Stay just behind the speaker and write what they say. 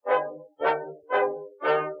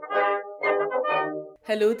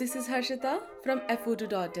Hello, this is Harshita from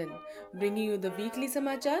FO2.in, bringing you the weekly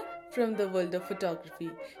Samachar from the world of photography.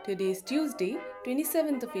 Today is Tuesday,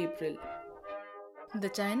 27th of April. The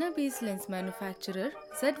China-based lens manufacturer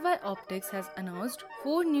ZY Optics has announced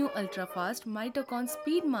four new ultra-fast Mitocon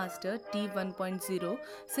Speedmaster T1.0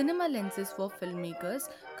 cinema lenses for filmmakers,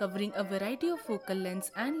 covering a variety of focal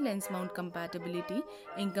lengths and lens mount compatibility,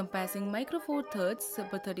 encompassing micro four thirds,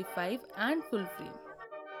 super 35, and full frame.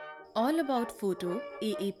 All About Photo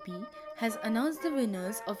 (AAP) has announced the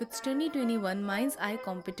winners of its 2021 Mind's Eye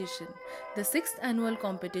competition. The sixth annual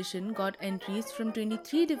competition got entries from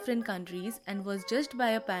 23 different countries and was judged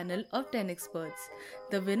by a panel of 10 experts.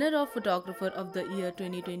 The winner of Photographer of the Year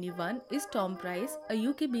 2021 is Tom Price, a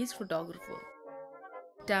UK-based photographer.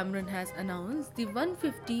 Tamron has announced the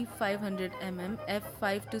 150-500mm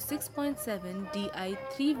f5 to 6.7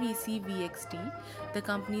 Di3VC VXT, the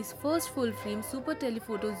company's first full-frame super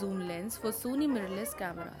telephoto zoom lens for Sony mirrorless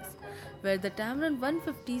cameras. Where the Tamron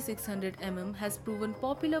 150-600mm has proven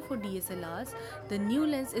popular for DSLRs, the new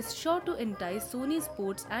lens is sure to entice Sony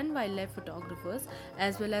sports and wildlife photographers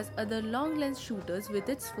as well as other long lens shooters with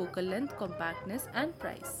its focal length, compactness and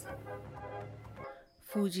price.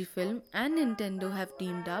 Fujifilm and Nintendo have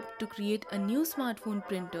teamed up to create a new smartphone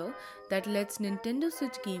printer that lets Nintendo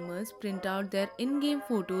Switch gamers print out their in-game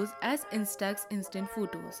photos as Instax Instant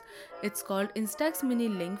Photos. It's called Instax Mini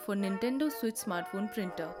Link for Nintendo Switch smartphone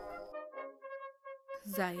printer.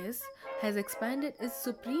 Zeiss has expanded its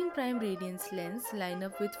Supreme Prime Radiance lens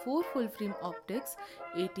lineup with 4 full-frame optics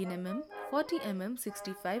 18mm, 40mm,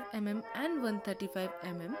 65mm and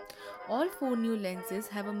 135mm. All 4 new lenses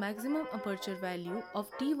have a maximum aperture value of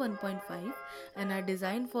t1.5 and are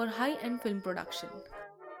designed for high-end film production.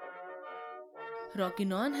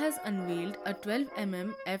 Rokinon has unveiled a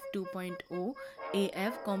 12mm f2.0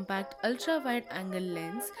 AF compact ultra-wide angle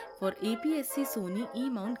lens for APS-C Sony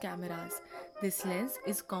E-mount cameras. This lens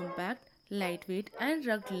is compact, lightweight and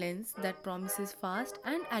rugged lens that promises fast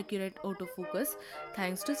and accurate autofocus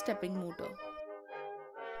thanks to stepping motor.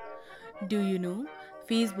 Do you know?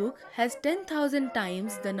 Facebook has 10,000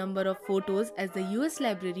 times the number of photos as the US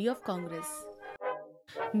Library of Congress.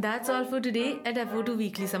 That's all for today at FO2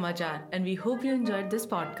 Weekly Samachar, and we hope you enjoyed this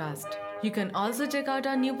podcast. You can also check out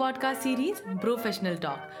our new podcast series, Professional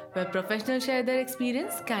Talk, where professionals share their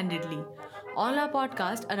experience candidly. All our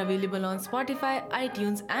podcasts are available on Spotify,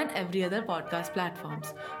 iTunes, and every other podcast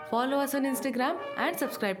platforms. Follow us on Instagram and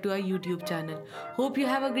subscribe to our YouTube channel. Hope you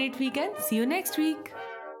have a great weekend. See you next week.